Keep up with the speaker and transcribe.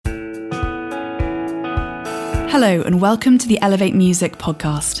Hello and welcome to the Elevate Music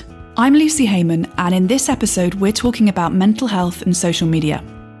podcast. I'm Lucy Heyman, and in this episode we're talking about mental health and social media.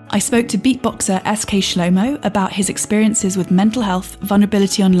 I spoke to beatboxer SK Shlomo about his experiences with mental health,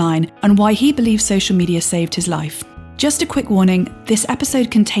 vulnerability online, and why he believes social media saved his life. Just a quick warning, this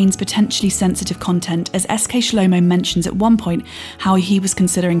episode contains potentially sensitive content, as SK Shlomo mentions at one point how he was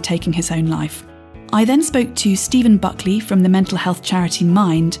considering taking his own life. I then spoke to Stephen Buckley from the mental health charity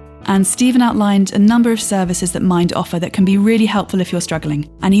Mind, and Stephen outlined a number of services that Mind offer that can be really helpful if you're struggling,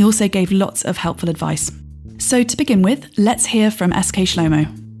 and he also gave lots of helpful advice. So to begin with, let's hear from SK Shlomo.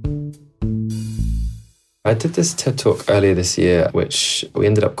 I did this TED Talk earlier this year, which we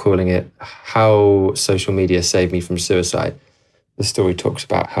ended up calling it How Social Media Saved Me from Suicide. The story talks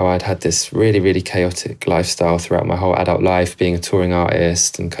about how I'd had this really, really chaotic lifestyle throughout my whole adult life, being a touring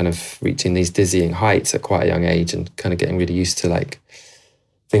artist and kind of reaching these dizzying heights at quite a young age and kind of getting really used to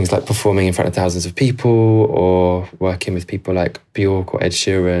things like performing in front of thousands of people or working with people like Bjork or Ed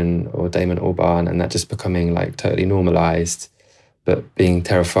Sheeran or Damon Albarn, and that just becoming totally normalized, but being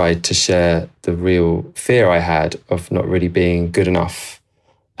terrified to share the real fear I had of not really being good enough.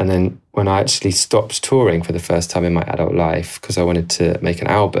 And then when I actually stopped touring for the first time in my adult life because I wanted to make an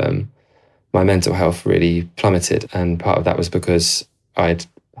album, my mental health really plummeted. And part of that was because I'd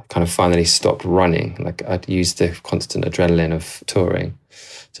kind of finally stopped running. I'd used the constant adrenaline of touring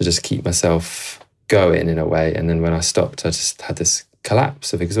to just keep myself going in a way. And then when I stopped, I just had this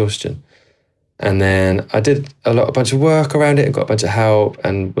collapse of exhaustion. And then I did a bunch of work around it and got a bunch of help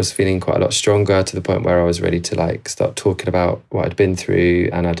and was feeling quite a lot stronger to the point where I was ready to start talking about what I'd been through.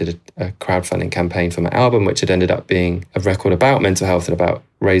 And I did a crowdfunding campaign for my album, which had ended up being a record about mental health and about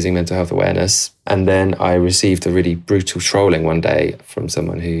raising mental health awareness. And then I received a really brutal trolling one day from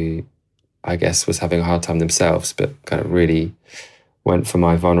someone who I guess was having a hard time themselves, but kind of really went for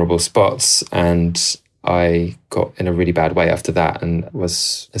my vulnerable spots, and I got in a really bad way after that and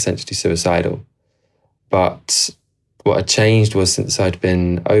was essentially suicidal. But what had changed was, since I'd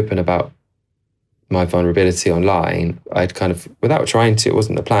been open about my vulnerability online, I'd kind of, without trying to, it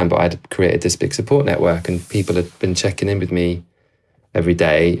wasn't the plan, but I'd created this big support network, and people had been checking in with me every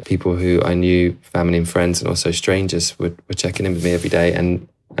day. People who I knew, family and friends, and also strangers were checking in with me every day. And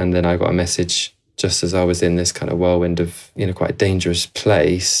then I got a message just as I was in this kind of whirlwind of, quite a dangerous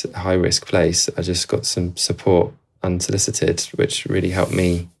place, high risk place. I just got some support unsolicited, which really helped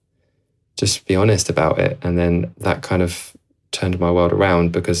me just be honest about it. And then that kind of turned my world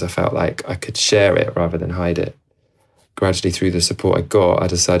around because I felt like I could share it rather than hide it. Gradually, through the support I got, I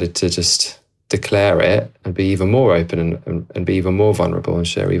decided to just declare it and be even more open and be even more vulnerable and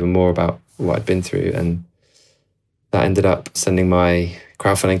share even more about what I'd been through. And that ended up sending my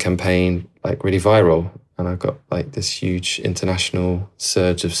crowdfunding campaign really viral, and I got this huge international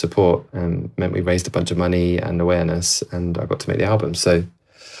surge of support, and meant we raised a bunch of money and awareness, and I got to make the album. So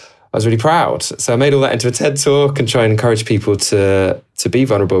I was really proud. So I made all that into a TED Talk and try and encourage people to be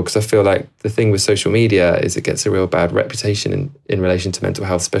vulnerable, because I feel like the thing with social media is it gets a real bad reputation in relation to mental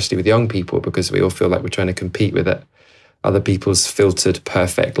health, especially with young people, because we all feel like we're trying to compete with it. Other people's filtered,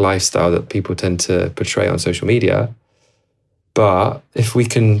 perfect lifestyle that people tend to portray on social media. But if we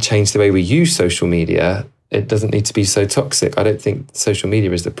can change the way we use social media, it doesn't need to be so toxic. I don't think social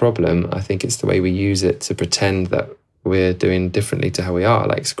media is the problem. I think it's the way we use it to pretend that we're doing differently to how we are.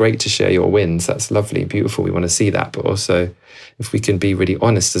 It's great to share your wins. That's lovely, beautiful. We want to see that. But also, if we can be really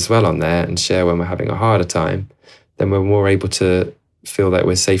honest as well on there and share when we're having a harder time, then we're more able to feel that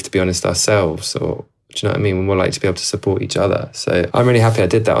we're safe to be honest ourselves. Or, do you know what I mean? We're more likely to be able to support each other. So I'm really happy I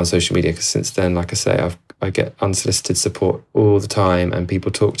did that on social media, because since then, like I say, I get unsolicited support all the time, and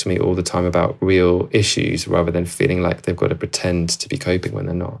people talk to me all the time about real issues rather than feeling like they've got to pretend to be coping when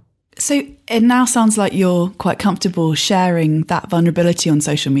they're not. So it now sounds like you're quite comfortable sharing that vulnerability on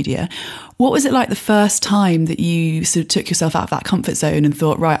social media. What was it like the first time that you sort of took yourself out of that comfort zone and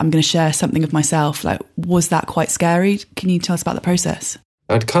thought, right, I'm going to share something of myself? Was that quite scary? Can you tell us about the process?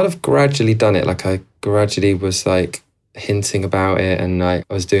 I'd kind of gradually done it. I gradually was hinting about it, and I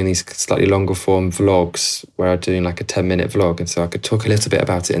was doing these slightly longer form vlogs where I'd doing a 10-minute vlog, and so I could talk a little bit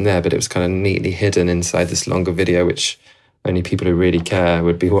about it in there, but it was kind of neatly hidden inside this longer video, which only people who really care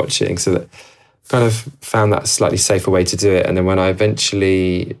would be watching. So that kind of found that a slightly safer way to do it. And then when I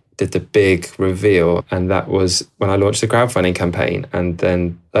eventually did the big reveal, and that was when I launched the crowdfunding campaign, and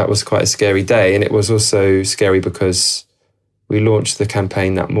then that was quite a scary day. And it was also scary because we launched the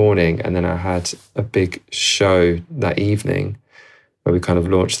campaign that morning, and then I had a big show that evening. where we kind of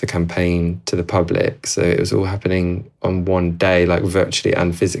launched the campaign to the public. So it was all happening on one day, like virtually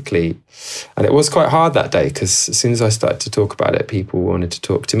and physically. And it was quite hard that day because as soon as I started to talk about it, people wanted to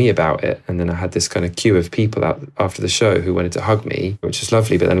talk to me about it. And then I had this kind of queue of people out after the show who wanted to hug me, which was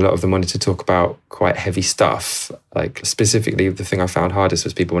lovely. But then a lot of them wanted to talk about quite heavy stuff. Like specifically, the thing I found hardest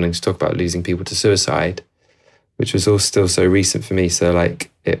was people wanting to talk about losing people to suicide, which was all still so recent for me. So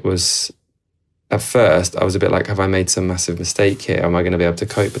like it was... At first, I was a bit like, have I made some massive mistake here? Am I going to be able to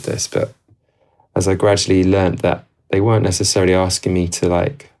cope with this? But as I gradually learned that they weren't necessarily asking me to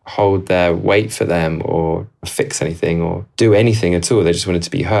like hold their weight for them or fix anything or do anything at all. They just wanted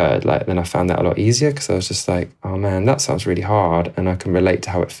to be heard. Like then I found that a lot easier because I was just like, oh man, that sounds really hard and I can relate to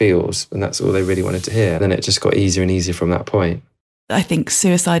how it feels. And that's all they really wanted to hear. And then it just got easier and easier from that point. I think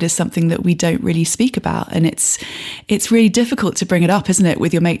suicide is something that we don't really speak about, and it's really difficult to bring it up, isn't it,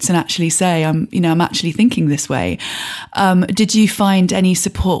 with your mates and actually say, I'm actually thinking this way. Did you find any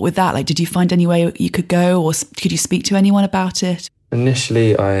support with that? Like, did you find any way you could go, or could you speak to anyone about it?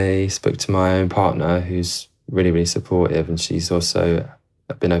 Initially, I spoke to my own partner, who's really, really supportive, and she's also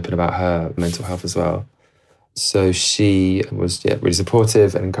been open about her mental health as well. So she was really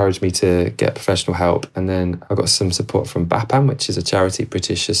supportive and encouraged me to get professional help. And then I got some support from BAPAM, which is a charity,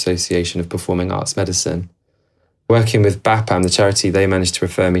 British Association of Performing Arts Medicine. Working with BAPAM, the charity, they managed to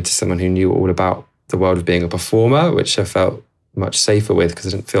refer me to someone who knew all about the world of being a performer, which I felt much safer with because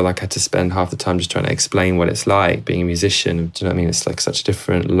I didn't feel like I had to spend half the time just trying to explain what it's like being a musician. Do you know what I mean? It's like such a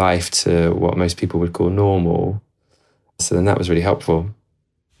different life to what most people would call normal. So then that was really helpful.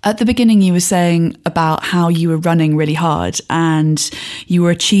 At the beginning, you were saying about how you were running really hard and you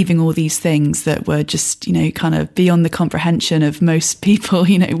were achieving all these things that were just, kind of beyond the comprehension of most people,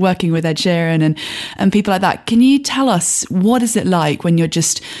 working with Ed Sheeran and people like that. Can you tell us, what is it like when you're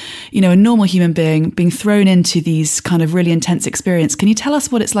just, a normal human being being thrown into these kind of really intense experience? Can you tell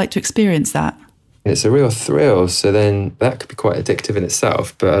us what it's like to experience that? It's a real thrill. So then that could be quite addictive in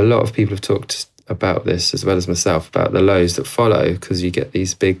itself. But a lot of people have talked about this as well as myself about the lows that follow, because you get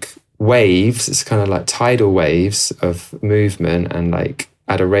these big waves. It's kind of like tidal waves of movement and like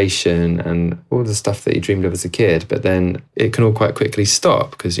adoration and all the stuff that you dreamed of as a kid, but then it can all quite quickly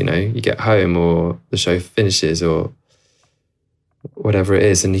stop because you get home or the show finishes or whatever it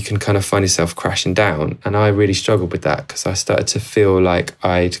is, and you can kind of find yourself crashing down. And I really struggled with that because I started to feel like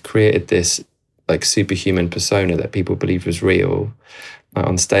I'd created this like superhuman persona that people believed was real.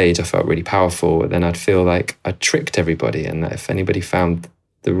 On stage, I felt really powerful, but then I'd feel like I tricked everybody, and that if anybody found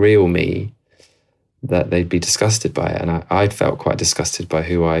the real me, that they'd be disgusted by it. And I'd felt quite disgusted by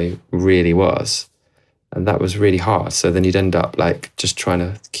who I really was. And that was really hard. So then you'd end up like just trying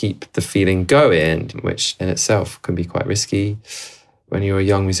to keep the feeling going, which in itself can be quite risky. When you're a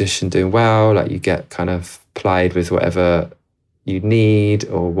young musician doing well, like you get kind of plied with whatever you need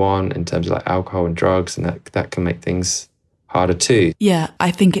or want in terms of like alcohol and drugs, and that can make things harder too. Yeah,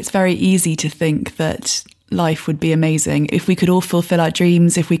 I think it's very easy to think that life would be amazing if we could all fulfill our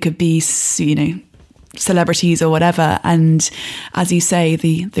dreams, if we could be, celebrities or whatever. And as you say,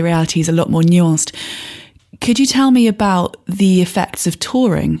 the reality is a lot more nuanced. Could you tell me about the effects of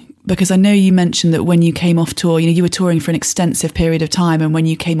touring? Because I know you mentioned that when you came off tour, you were touring for an extensive period of time, and when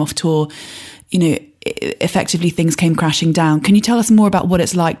you came off tour, effectively things came crashing down. Can you tell us more about what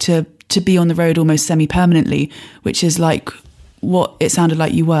it's like to be on the road almost semi-permanently, which is like what it sounded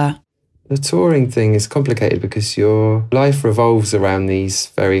like you were? The touring thing is complicated because your life revolves around these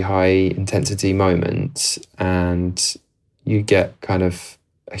very high intensity moments, and you get kind of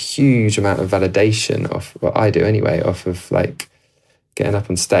a huge amount of validation off, well, I do anyway, off of like getting up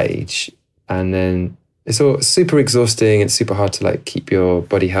on stage. And then it's all super exhausting. It's super hard to like keep your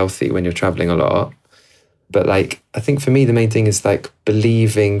body healthy when you're traveling a lot. But like, I think for me, the main thing is like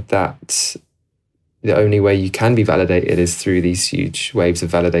believing that the only way you can be validated is through these huge waves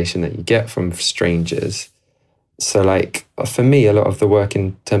of validation that you get from strangers. So like, for me, a lot of the work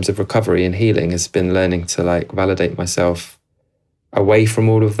in terms of recovery and healing has been learning to like validate myself away from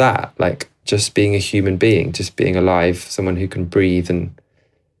all of that. Like just being a human being, just being alive, someone who can breathe and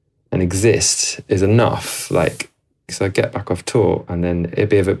exist is enough. Like, so I get back off tour and then it'd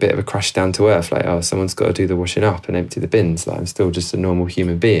be a bit of a crash down to earth. Like, oh, someone's got to do the washing up and empty the bins. Like, I'm still just a normal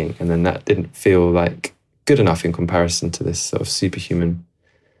human being. And then that didn't feel like good enough in comparison to this sort of superhuman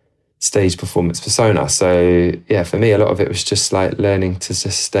stage performance persona. So yeah, for me, a lot of it was just like learning to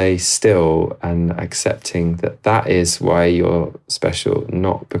just stay still and accepting that is why you're special,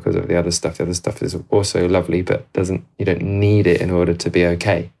 not because of the other stuff. The other stuff is also lovely, but you don't need it in order to be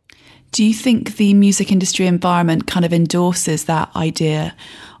okay. Do you think the music industry environment kind of endorses that idea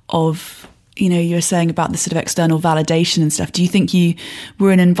of, you were saying about the sort of external validation and stuff. Do you think you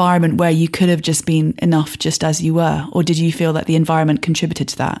were in an environment where you could have just been enough just as you were? Or did you feel that the environment contributed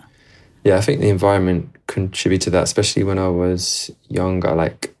to that? Yeah, I think the environment contributed to that, especially when I was younger.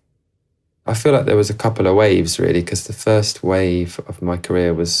 Like, I feel like there was a couple of waves, really, because the first wave of my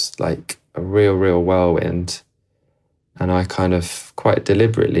career was like a real whirlwind. And I kind of quite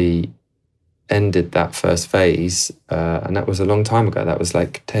deliberately ended that first phase. And that was a long time ago. That was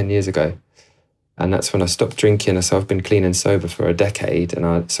like 10 years ago. And that's when I stopped drinking. So I've been clean and sober for a decade.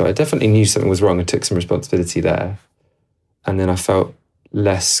 And so I definitely knew something was wrong and took some responsibility there. And then I felt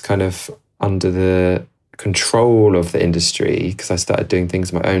less kind of under the control of the industry because I started doing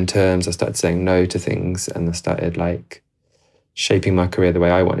things on my own terms. I started saying no to things and I started like shaping my career the way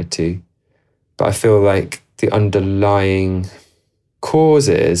I wanted to. But I feel like the underlying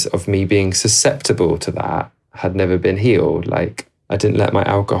causes of me being susceptible to that had never been healed. Like, I didn't let my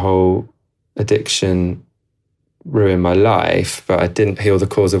alcohol addiction ruin my life, but I didn't heal the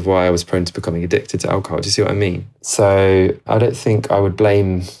cause of why I was prone to becoming addicted to alcohol. Do you see what I mean? So I don't think I would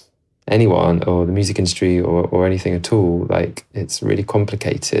blame anyone or the music industry or anything at all. Like, it's really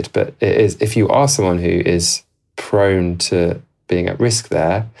complicated, but it is, if you are someone who is prone to being at risk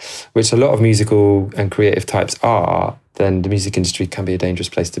there, which a lot of musical and creative types are, then the music industry can be a dangerous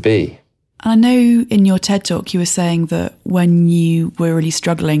place to be. I know in your TED Talk you were saying that when you were really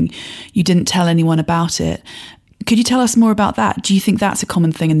struggling, you didn't tell anyone about it. Could you tell us more about that? Do you think that's a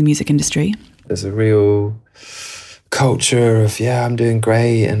common thing in the music industry? There's a real culture of, yeah, I'm doing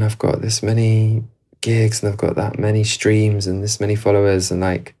great and I've got this many gigs and I've got that many streams and this many followers, and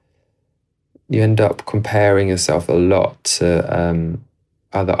like you end up comparing yourself a lot to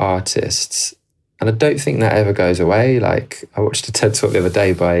other artists. And I don't think that ever goes away. Like, I watched a TED Talk the other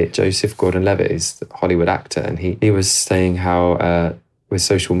day by Joseph Gordon-Levitt, who's the Hollywood actor, and he was saying how with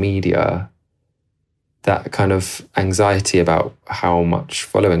social media, that kind of anxiety about how much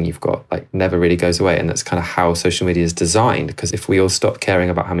following you've got like never really goes away. And that's kind of how social media is designed, because if we all stop caring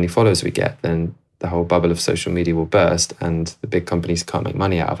about how many followers we get, then the whole bubble of social media will burst and the big companies can't make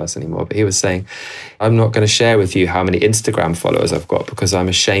money out of us anymore. But he was saying, I'm not going to share with you how many Instagram followers I've got because I'm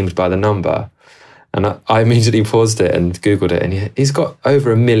ashamed by the number. And I immediately paused it and Googled it, and he's got over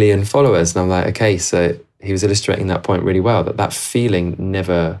 1 million followers. And I'm like, okay, so he was illustrating that point really well, that feeling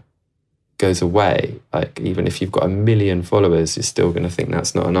never goes away. Like, even if you've got 1 million followers, you're still going to think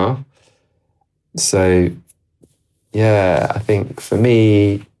that's not enough. So, yeah, I think for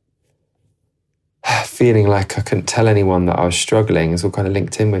me, feeling like I couldn't tell anyone that I was struggling is all kind of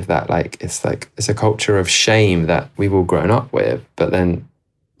linked in with that. Like, it's a culture of shame that we've all grown up with. But then,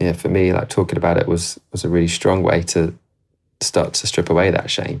 yeah, for me, like, talking about it was a really strong way to start to strip away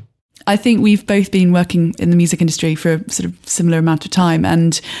that shame. I think we've both been working in the music industry for a sort of similar amount of time.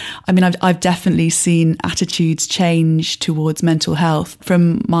 And I mean, I've definitely seen attitudes change towards mental health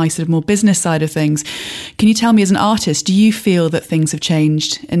from my sort of more business side of things. Can you tell me, as an artist, do you feel that things have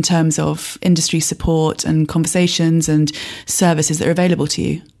changed in terms of industry support and conversations and services that are available to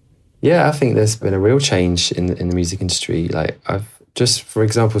you? Yeah, I think there's been a real change in the music industry. Like, I've just, for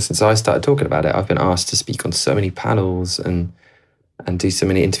example, since I started talking about it, I've been asked to speak on so many panels and do so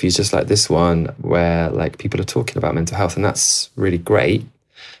many interviews just like this one where like people are talking about mental health, and that's really great.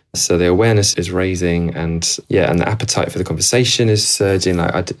 So the awareness is raising, and the appetite for the conversation is surging.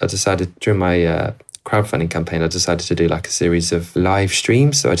 Like, I decided during my crowdfunding campaign, I decided to do like a series of live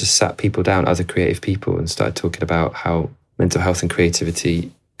streams. So I just sat people down, other creative people, and started talking about how mental health and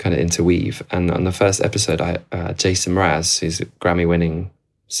creativity kind of interweave. And on the first episode, I Jason Mraz, who's a Grammy-winning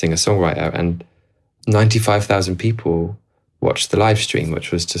singer-songwriter, and 95,000 people watched the live stream,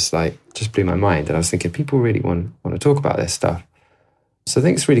 which was just blew my mind. And I was thinking, people really want to talk about this stuff. So I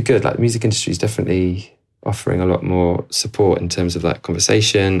think it's really good. Like, the music industry is definitely offering a lot more support in terms of like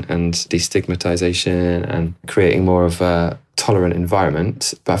conversation and destigmatization and creating more of a tolerant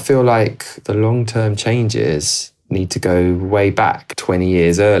environment. But I feel like the long-term changes need to go way back 20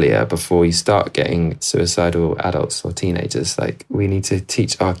 years earlier before you start getting suicidal adults or teenagers. Like, we need to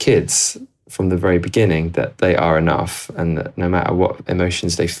teach our kids from the very beginning that they are enough, and that no matter what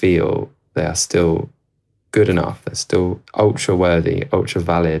emotions they feel, they are still good enough. They're still ultra worthy, ultra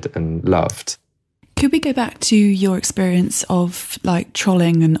valid and loved. Could we go back to your experience of like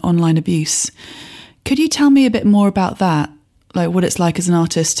trolling and online abuse? Could you tell me a bit more about that? Like, what it's like as an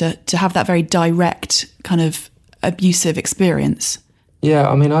artist to have that very direct kind of abusive experience? Yeah,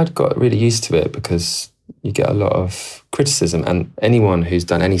 I mean, I'd got really used to it because you get a lot of criticism, and anyone who's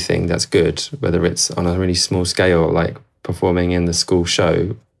done anything that's good, whether it's on a really small scale, like performing in the school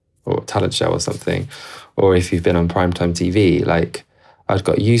show or talent show or something, or if you've been on primetime TV, like, I'd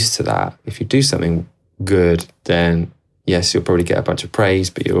got used to that. If you do something good, then yes, you'll probably get a bunch of praise,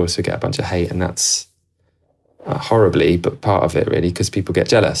 but you'll also get a bunch of hate. And that's horribly, but part of it really, because people get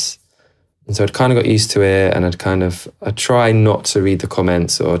jealous. And so I'd kind of got used to it, and I'd try not to read the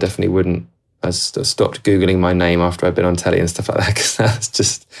comments, or definitely wouldn't. I stopped Googling my name after I'd been on telly and stuff like that, because that's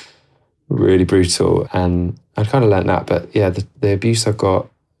just really brutal. And I'd kind of learned that. But yeah, the abuse I got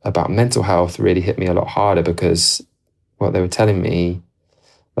about mental health really hit me a lot harder, because what they were telling me,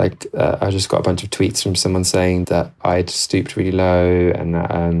 like I just got a bunch of tweets from someone saying that I'd stooped really low, and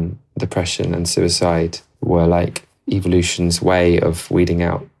that depression and suicide were like evolution's way of weeding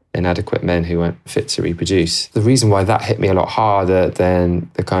out inadequate men who weren't fit to reproduce. The reason why that hit me a lot harder than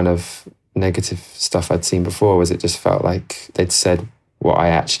the kind of negative stuff I'd seen before was it just felt like they'd said what I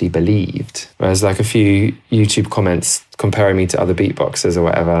actually believed. Whereas like a few YouTube comments comparing me to other beatboxers or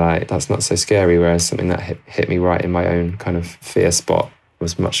whatever, like that's not so scary. Whereas something that hit me right in my own kind of fear spot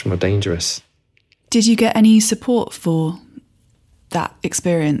was much more dangerous. Did you get any support for that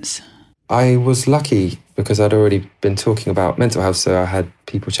experience? I was lucky because I'd already been talking about mental health, so I had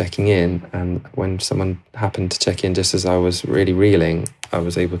people checking in, and when someone happened to check in just as I was really reeling, I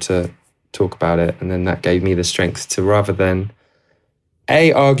was able to talk about it, and then that gave me the strength to, rather than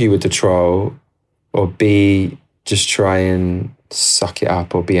A, argue with the troll, or B, just try and suck it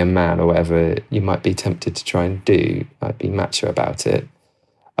up or be a man or whatever you might be tempted to try and do, like be macho about it.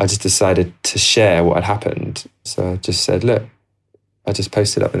 I just decided to share what had happened. So I just said, look, I just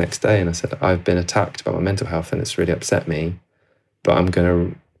posted up the next day and I said, I've been attacked by my mental health and it's really upset me, but I'm going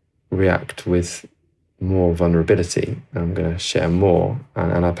to react with more vulnerability. I'm going to share more.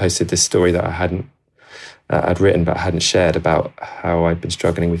 And I posted this story that I'd written but hadn't shared, about how I'd been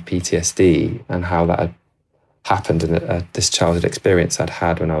struggling with PTSD and how that had happened in this childhood experience I'd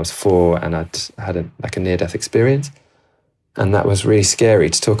had when I was 4, and I'd had a near-death experience. And that was really scary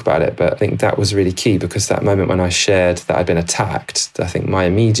to talk about it. But I think that was really key, because that moment when I shared that I'd been attacked, I think my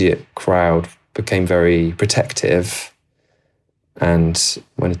immediate crowd became very protective and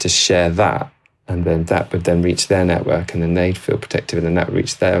wanted to share that. And then that would then reach their network, and then they'd feel protective, and then that would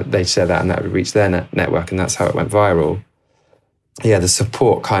reach they'd share that, and that would reach their network. And that's how it went viral. Yeah, the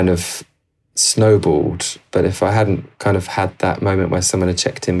support kind of snowballed. But if I hadn't kind of had that moment where someone had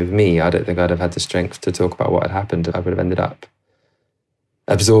checked in with me, I don't think I'd have had the strength to talk about what had happened. I would have ended up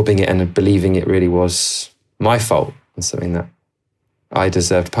absorbing it and believing it really was my fault and something that I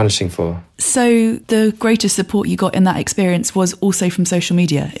deserved punishing for. So the greatest support you got in that experience was also from social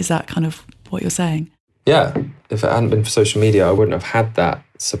media. Is that kind of what you're saying? Yeah. If it hadn't been for social media, I wouldn't have had that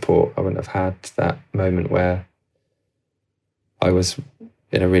support. I wouldn't have had that moment where I was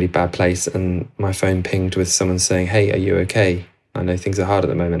in a really bad place and my phone pinged with someone saying, hey, are you okay? I know things are hard at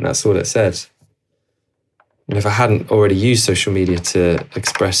the moment. That's all it said. And if I hadn't already used social media to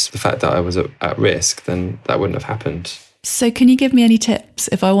express the fact that I was at risk, then that wouldn't have happened. So can you give me any tips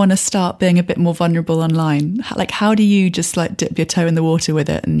if I want to start being a bit more vulnerable online? Like, how do you just like dip your toe in the water with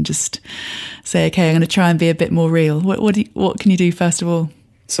it and just say, okay, I'm going to try and be a bit more real? What can you do first of all?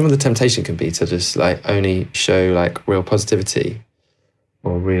 Some of the temptation can be to just like only show like real positivity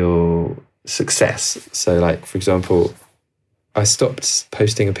or real success. So like, for example, I stopped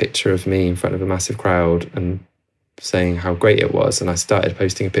posting a picture of me in front of a massive crowd and saying how great it was. And I started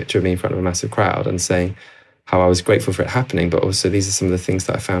posting a picture of me in front of a massive crowd and saying how I was grateful for it happening. But also these are some of the things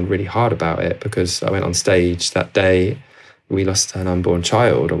that I found really hard about it, because I went on stage that day. We lost an unborn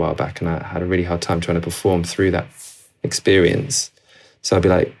child a while back, and I had a really hard time trying to perform through that experience. So I'd be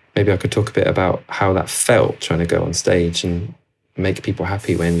like, maybe I could talk a bit about how that felt, trying to go on stage and make people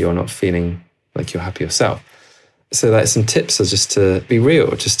happy when you're not feeling like you're happy yourself. So like some tips are just to be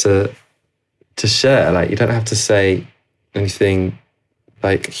real, just to share. Like you don't have to say anything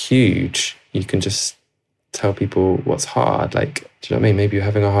like huge. You can just tell people what's hard. Like, do you know what I mean? Maybe you're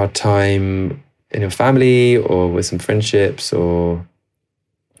having a hard time in your family or with some friendships or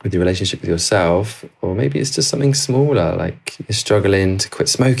with your relationship with yourself. Or maybe it's just something smaller, like you're struggling to quit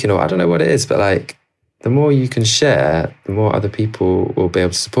smoking, or I don't know what it is, but like the more you can share, the more other people will be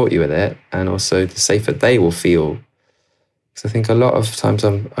able to support you with it, and also the safer they will feel. Because I think a lot of times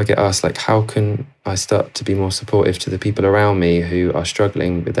I get asked, like, how can I start to be more supportive to the people around me who are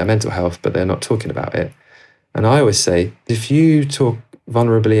struggling with their mental health, but they're not talking about it? And I always say, if you talk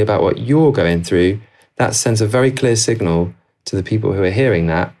vulnerably about what you're going through, that sends a very clear signal to the people who are hearing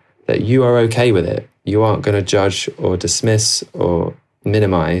that you are okay with it. You aren't going to judge or dismiss or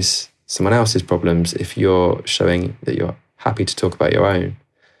minimize someone else's problems if you're showing that you're happy to talk about your own.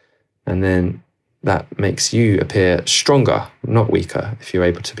 And then that makes you appear stronger, not weaker. If you're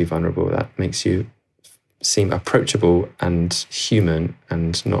able to be vulnerable, that makes you seem approachable and human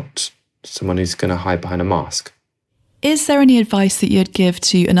and not someone who's going to hide behind a mask. Is there any advice that you'd give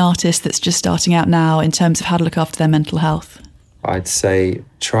to an artist that's just starting out now in terms of how to look after their mental health? I'd say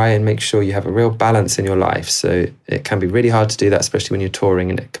try and make sure you have a real balance in your life. So it can be really hard to do that, especially when you're touring,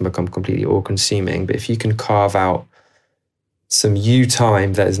 and it can become completely all-consuming. But if you can carve out some you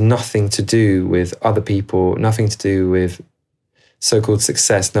time that is nothing to do with other people, nothing to do with so-called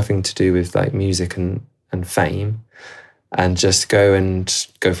success, nothing to do with like music and fame, and just go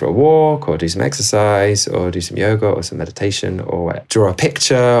for a walk or do some exercise or do some yoga or some meditation or draw a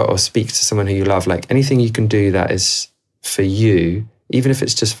picture or speak to someone who you love, like anything you can do that is for you, even if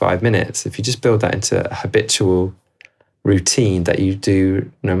it's just 5 minutes, if you just build that into a habitual routine that you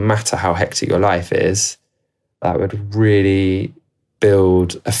do no matter how hectic your life is, that would really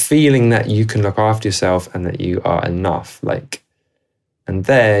build a feeling that you can look after yourself and that you are enough. And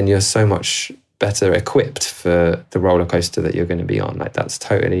then you're so much better equipped for the roller coaster that you're going to be on. Like, that's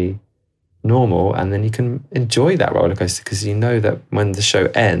totally normal. And then you can enjoy that roller coaster because you know that when the show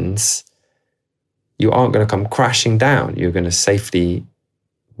ends, you aren't going to come crashing down. You're going to safely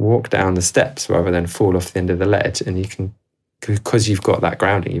walk down the steps rather than fall off the end of the ledge. And you can, because you've got that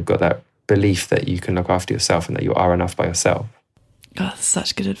grounding, you've got that belief that you can look after yourself and that you are enough by yourself. God, that's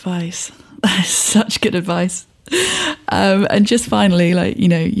such good advice. That is such good advice. And just finally,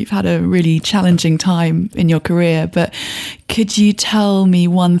 you've had a really challenging time in your career, but could you tell me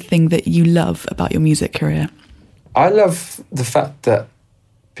one thing that you love about your music career? I love the fact that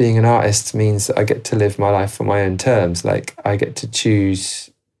being an artist means that I get to live my life on my own terms. Like, I get to choose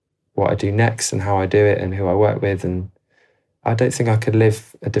what I do next and how I do it and who I work with. And I don't think I could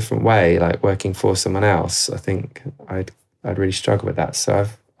live a different way, like working for someone else. I think I'd really struggle with that. So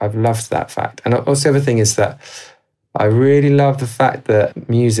I've loved that fact. And also the other thing is that I really love the fact that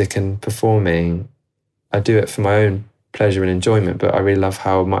music and performing, I do it for my own pleasure and enjoyment, but I really love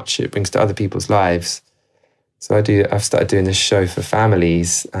how much it brings to other people's lives. So I've started doing this show for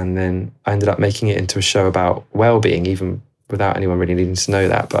families, and then I ended up making it into a show about well-being, even without anyone really needing to know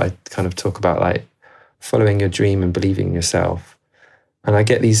that. But I kind of talk about like following your dream and believing in yourself. And I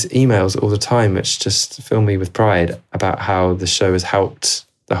get these emails all the time, which just fill me with pride about how the show has helped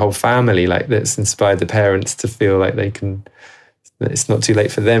the whole family, like that's inspired the parents to feel like that it's not too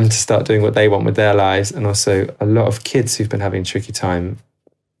late for them to start doing what they want with their lives. And also a lot of kids who've been having a tricky time,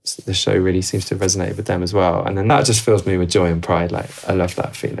 the show really seems to resonate with them as well. And then that just fills me with joy and pride. Like, I love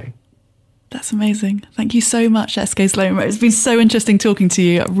that feeling. That's amazing. Thank you so much, SK Slomo. It's been so interesting talking to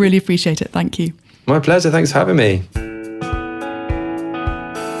you. I really appreciate it. Thank you. My pleasure. Thanks for having me.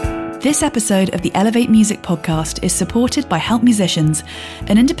 This episode of the Elevate Music podcast is supported by Help Musicians,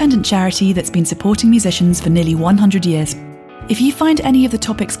 an independent charity that's been supporting musicians for nearly 100 years. If you find any of the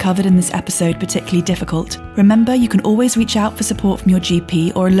topics covered in this episode particularly difficult, remember you can always reach out for support from your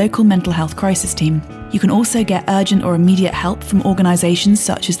GP or a local mental health crisis team. You can also get urgent or immediate help from organisations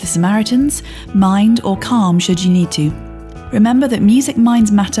such as the Samaritans, Mind or Calm should you need to. Remember that Music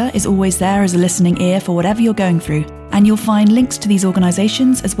Minds Matter is always there as a listening ear for whatever you're going through, and you'll find links to these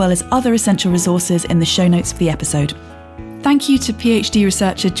organisations as well as other essential resources in the show notes for the episode. Thank you to PhD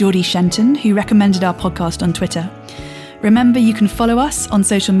researcher Geordie Shenton, who recommended our podcast on Twitter. Remember, you can follow us on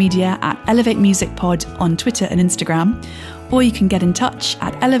social media at Elevate Music Pod on Twitter and Instagram, or you can get in touch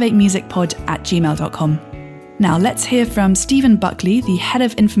at elevatemusicpod@gmail.com. Now let's hear from Stephen Buckley, the Head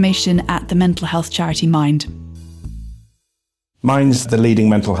of Information at the mental health charity Mind. Mind's the leading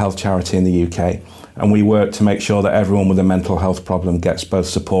mental health charity in the UK, and we work to make sure that everyone with a mental health problem gets both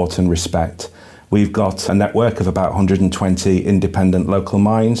support and respect. We've got a network of about 120 independent local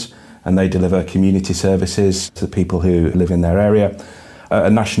minds, and they deliver community services to people who live in their area. At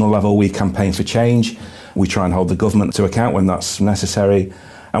a national level, we campaign for change. We try and hold the government to account when that's necessary.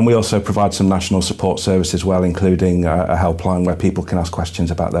 And we also provide some national support services as well, including a helpline where people can ask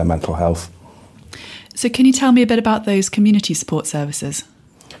questions about their mental health. So can you tell me a bit about those community support services?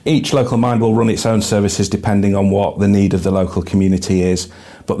 Each local mind will run its own services depending on what the need of the local community is,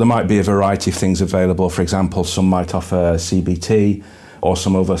 but there might be a variety of things available. For example, some might offer CBT or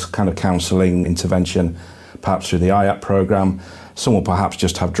some other kind of counselling intervention, perhaps through the IAP programme. Some will perhaps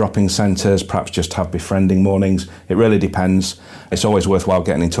just have drop-in centres, perhaps just have befriending mornings. It really depends. It's always worthwhile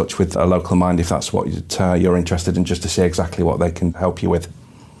getting in touch with a local mind if that's what you're interested in, just to see exactly what they can help you with.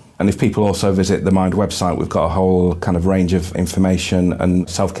 And if people also visit the Mind website, we've got a whole kind of range of information and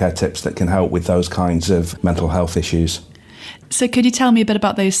self-care tips that can help with those kinds of mental health issues. So could you tell me a bit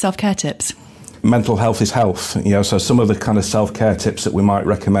about those self-care tips? mental health is health. So some of the kind of self-care tips that we might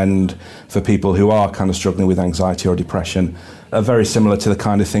recommend for people who are kind of struggling with anxiety or depression are very similar to the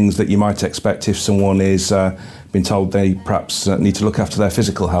kind of things that you might expect if someone is been told they perhaps need to look after their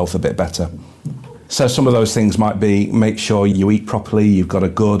physical health a bit better. So some of those things might be make sure you eat properly, you've got a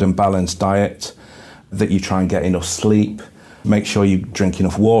good and balanced diet, that you try and get enough sleep, make sure you drink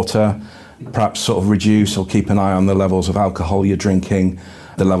enough water, perhaps sort of reduce or keep an eye on the levels of alcohol you're drinking,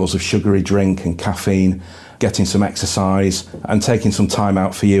 the levels of sugary drink and caffeine, getting some exercise and taking some time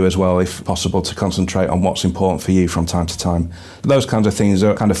out for you as well, if possible, to concentrate on what's important for you from time to time. Those kinds of things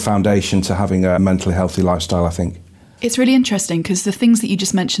are kind of foundation to having a mentally healthy lifestyle, I think. It's really interesting because the things that you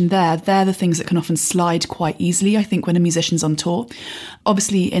just mentioned there, they're the things that can often slide quite easily, I think, when a musician's on tour.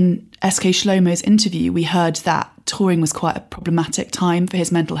 Obviously, in SK Shlomo's interview, we heard that touring was quite a problematic time for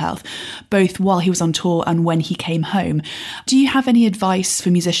his mental health, both while he was on tour and when he came home. Do you have any advice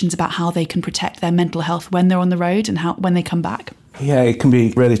for musicians about how they can protect their mental health when they're on the road and when they come back? Yeah, it can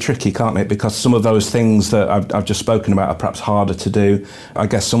be really tricky, can't it? Because some of those things that I've just spoken about are perhaps harder to do. I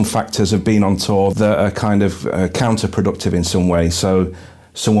guess some factors have been on tour that are kind of counterproductive in some way. So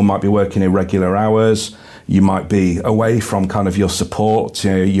someone might be working irregular hours. You might be away from kind of your support,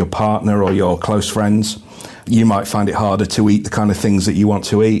 your partner or your close friends. You might find it harder to eat the kind of things that you want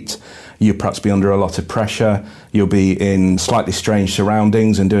to eat. You'll perhaps be under a lot of pressure. You'll be in slightly strange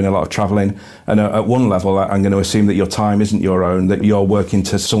surroundings and doing a lot of travelling. And at one level, I'm going to assume that your time isn't your own, that you're working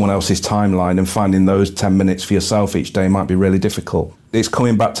to someone else's timeline, and finding those 10 minutes for yourself each day might be really difficult. It's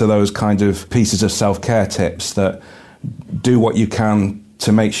coming back to those kind of pieces of self-care tips that do what you can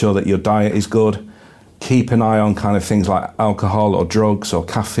to make sure that your diet is good. Keep an eye on kind of things like alcohol or drugs or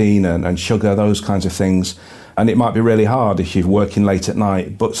caffeine and sugar, those kinds of things. And it might be really hard if you're working late at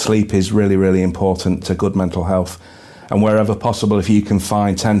night, but sleep is really, really important to good mental health. And wherever possible, if you can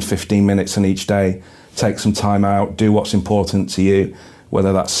find 10, 15 minutes in each day, take some time out, do what's important to you,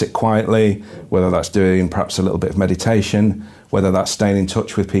 whether that's sit quietly, whether that's doing perhaps a little bit of meditation, whether that's staying in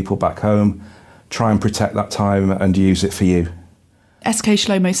touch with people back home. Try and protect that time and use it for you. SK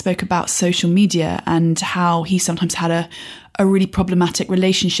Shlomo spoke about social media and how he sometimes had a really problematic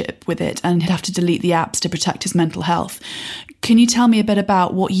relationship with it and he'd have to delete the apps to protect his mental health. Can you tell me a bit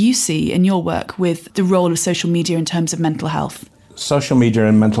about what you see in your work with the role of social media in terms of mental health? Social media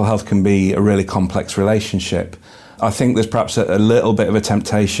and mental health can be a really complex relationship. I think there's perhaps a little bit of a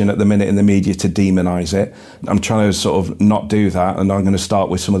temptation at the minute in the media to demonise it. I'm trying to sort of not do that, and I'm going to start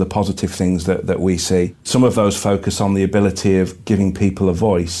with some of the positive things that we see. Some of those focus on the ability of giving people a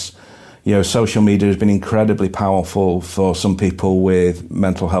voice. Social media has been incredibly powerful for some people with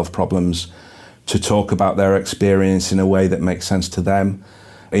mental health problems to talk about their experience in a way that makes sense to them.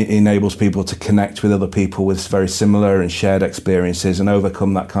 It enables people to connect with other people with very similar and shared experiences and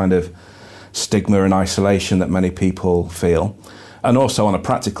overcome that kind of stigma and isolation that many people feel. And also on a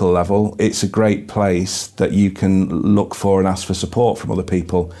practical level, it's a great place that you can look for and ask for support from other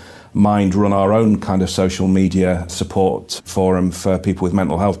people. Mind run our own kind of social media support forum for people with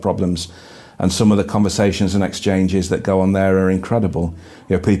mental health problems. And some of the conversations and exchanges that go on there are incredible.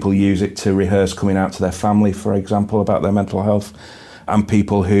 People use it to rehearse coming out to their family, for example, about their mental health. And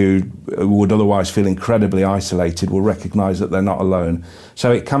people who would otherwise feel incredibly isolated will recognise that they're not alone.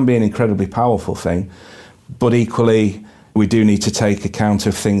 So it can be an incredibly powerful thing. But equally, we do need to take account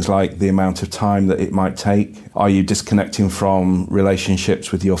of things like the amount of time that it might take. Are you disconnecting from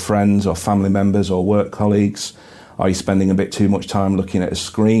relationships with your friends or family members or work colleagues? Are you spending a bit too much time looking at a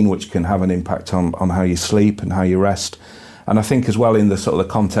screen, which can have an impact on how you sleep and how you rest? And I think as well, in the sort of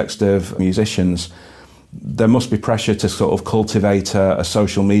the context of musicians, there must be pressure to sort of cultivate a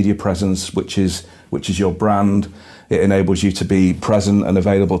social media presence, which is your brand. It enables you to be present and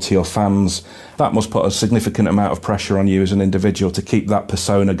available to your fans. That must put a significant amount of pressure on you as an individual to keep that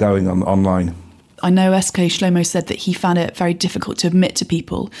persona going online. I know SK Shlomo said that he found it very difficult to admit to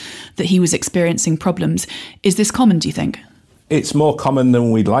people that he was experiencing problems. Is this common, do you think? It's more common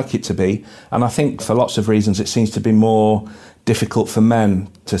than we'd like it to be. And I think for lots of reasons it seems to be more difficult for men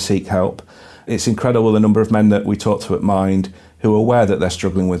to seek help. It's incredible the number of men that we talk to at Mind who are aware that they're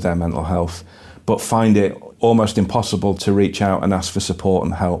struggling with their mental health, but find it almost impossible to reach out and ask for support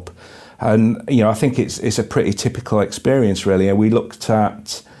and help. And, I think it's a pretty typical experience, really. And we looked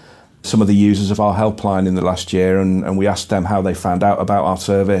at some of the users of our helpline in the last year and we asked them how they found out about our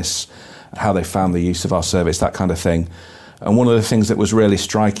service, how they found the use of our service, that kind of thing. And one of the things that was really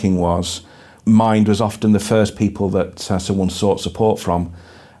striking was Mind was often the first people that someone sought support from.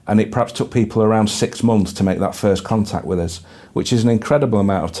 And it perhaps took people around 6 months to make that first contact with us, which is an incredible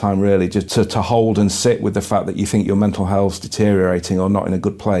amount of time, really, just to hold and sit with the fact that you think your mental health's deteriorating or not in a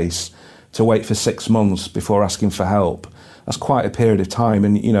good place to wait for 6 months before asking for help, that's quite a period of time.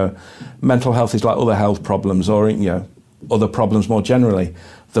 And, mental health is like other health problems or, other problems more generally.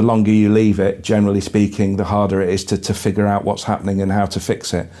 The longer you leave it, generally speaking, the harder it is to figure out what's happening and how to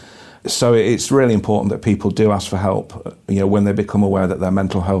fix it. So it's really important that people do ask for help, when they become aware that their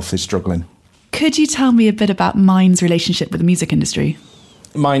mental health is struggling. Could you tell me a bit about Mind's relationship with the music industry?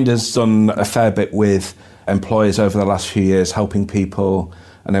 Mind has done a fair bit with employers over the last few years, helping people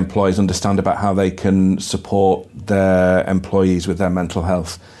and employees understand about how they can support their employees with their mental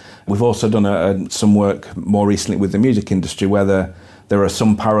health. We've also done some work more recently with the music industry where there are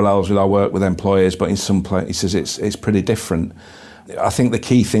some parallels with our work with employers, but in some places it's pretty different. I think the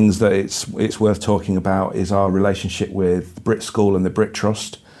key things that it's worth talking about is our relationship with the Brit School and the Brit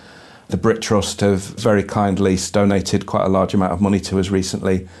Trust. The Brit Trust have very kindly donated quite a large amount of money to us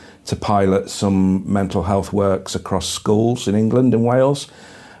recently to pilot some mental health works across schools in England and Wales.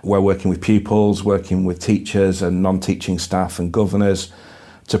 We're working with pupils, working with teachers and non-teaching staff and governors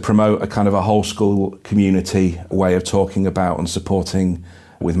to promote a kind of a whole school community way of talking about and supporting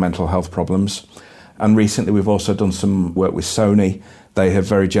with mental health problems. And recently we've also done some work with Sony. They have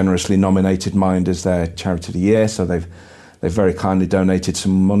very generously nominated Mind as their Charity of the Year, so they've very kindly donated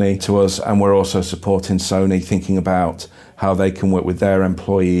some money to us, and we're also supporting Sony, thinking about how they can work with their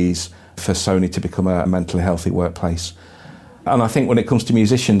employees for Sony to become a mentally healthy workplace. And I think when it comes to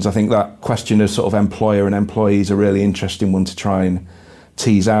musicians, I think that question of sort of employer and employees a really interesting one to try and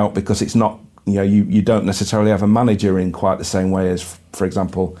tease out, because it's not, you don't necessarily have a manager in quite the same way as, for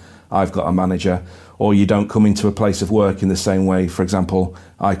example, I've got a manager, or you don't come into a place of work in the same way, for example,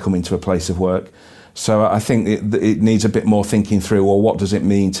 I come into a place of work. So I think it needs a bit more thinking through, well, what does it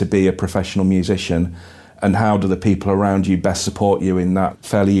mean to be a professional musician, and how do the people around you best support you in that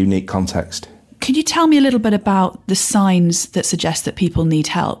fairly unique context? Could you tell me a little bit about the signs that suggest that people need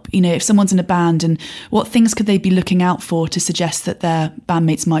help? If someone's in a band, and what things could they be looking out for to suggest that their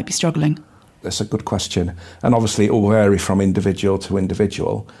bandmates might be struggling? That's a good question. And obviously it will vary from individual to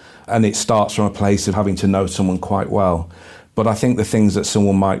individual. And it starts from a place of having to know someone quite well. But I think the things that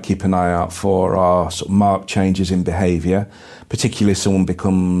someone might keep an eye out for are sort of marked changes in behaviour, particularly if someone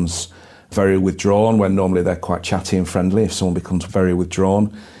becomes very withdrawn when normally they're quite chatty and friendly, if someone becomes very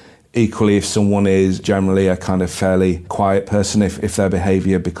withdrawn. Equally, if someone is generally a kind of fairly quiet person, if their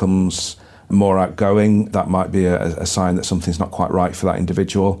behaviour becomes more outgoing, that might be a sign that something's not quite right for that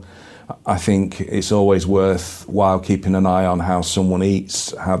individual. I think it's always worthwhile keeping an eye on how someone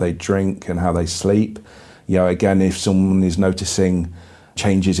eats, how they drink and how they sleep. Again, if someone is noticing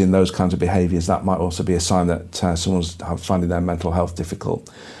changes in those kinds of behaviours, that might also be a sign that someone's finding their mental health difficult.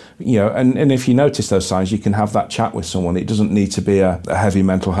 And if you notice those signs, you can have that chat with someone. It doesn't need to be a heavy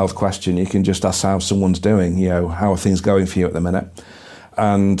mental health question. You can just ask how someone's doing, how are things going for you at the minute?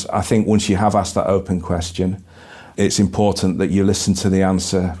 And I think once you have asked that open question, it's important that you listen to the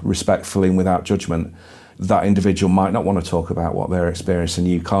answer respectfully and without judgment. That individual might not want to talk about what they're experiencing.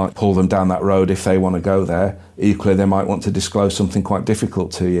 You can't pull them down that road if they want to go there. Equally, they might want to disclose something quite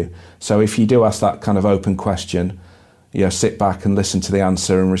difficult to you. So if you do ask that kind of open question, sit back and listen to the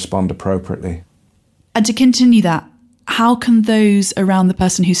answer and respond appropriately. And to continue that, how can those around the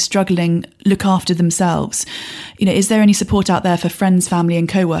person who's struggling look after themselves? Is there any support out there for friends, family and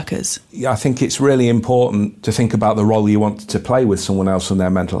co-workers? Yeah, I think it's really important to think about the role you want to play with someone else and their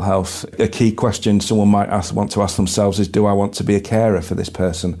mental health. A key question someone might want to ask themselves is, do I want to be a carer for this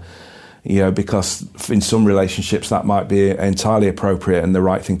person? Because in some relationships that might be entirely appropriate and the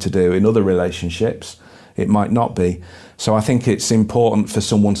right thing to do. In other relationships, it might not be. So I think it's important for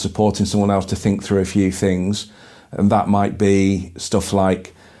someone supporting someone else to think through a few things. And that might be stuff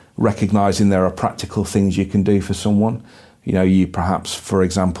like recognising there are practical things you can do for someone. You perhaps, for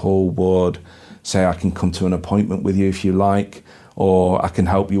example, would say, I can come to an appointment with you if you like, or I can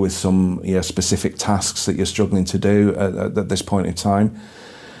help you with some specific tasks that you're struggling to do at this point in time.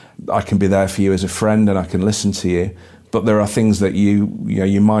 I can be there for you as a friend and I can listen to you. But there are things that you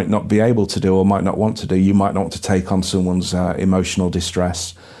might not be able to do or might not want to do. You might not want to take on someone's emotional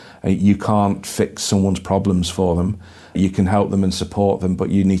distress. You can't fix someone's problems for them. You can help them and support them, but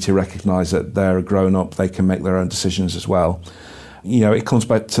you need to recognise that they're grown up, they can make their own decisions as well. It comes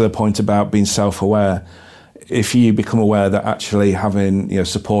back to the point about being self-aware. If you become aware that actually having,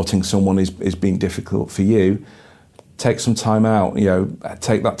 supporting someone is being difficult for you, take some time out,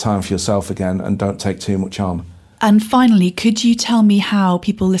 take that time for yourself again and don't take too much on. And finally, could you tell me how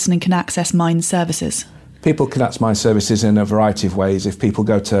people listening can access Mind services? People can access Mind services in a variety of ways. If people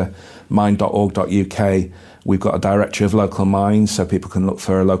go to mind.org.uk, we've got a directory of local minds, so people can look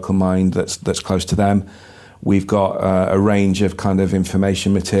for a local mind that's close to them. We've got a range of kind of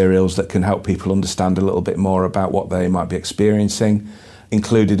information materials that can help people understand a little bit more about what they might be experiencing.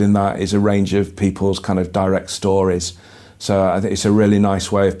 Included in that is a range of people's kind of direct stories. So I think it's a really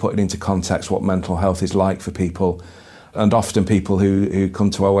nice way of putting into context what mental health is like for people. And often people who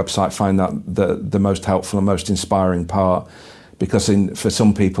come to our website find that the most helpful and most inspiring part, because for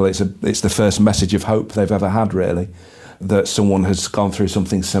some people it's the first message of hope they've ever had, really, that someone has gone through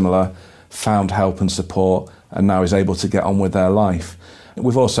something similar, found help and support, and now is able to get on with their life.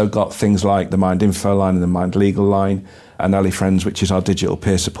 We've also got things like the Mind Info line and the Mind Legal line, and Ellie Friends, which is our digital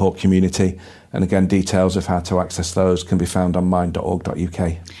peer support community. And again, details of how to access those can be found on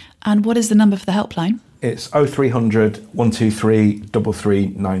mind.org.uk. And what is the number for the helpline? It's 0300 123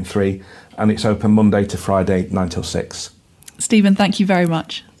 3393, and it's open Monday to Friday, 9 till 6. Stephen, thank you very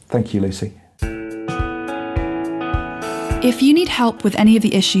much. Thank you, Lucy. If you need help with any of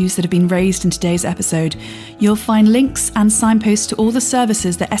the issues that have been raised in today's episode, you'll find links and signposts to all the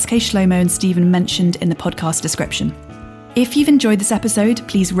services that SK Shlomo and Stephen mentioned in the podcast description. If you've enjoyed this episode,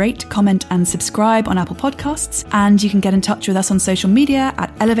 please rate, comment and subscribe on Apple Podcasts, and you can get in touch with us on social media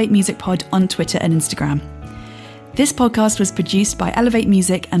at Elevate Music Pod on Twitter and Instagram. This podcast was produced by Elevate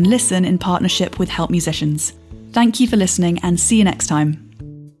Music and Listen in partnership with Help Musicians. Thank you for listening and see you next time.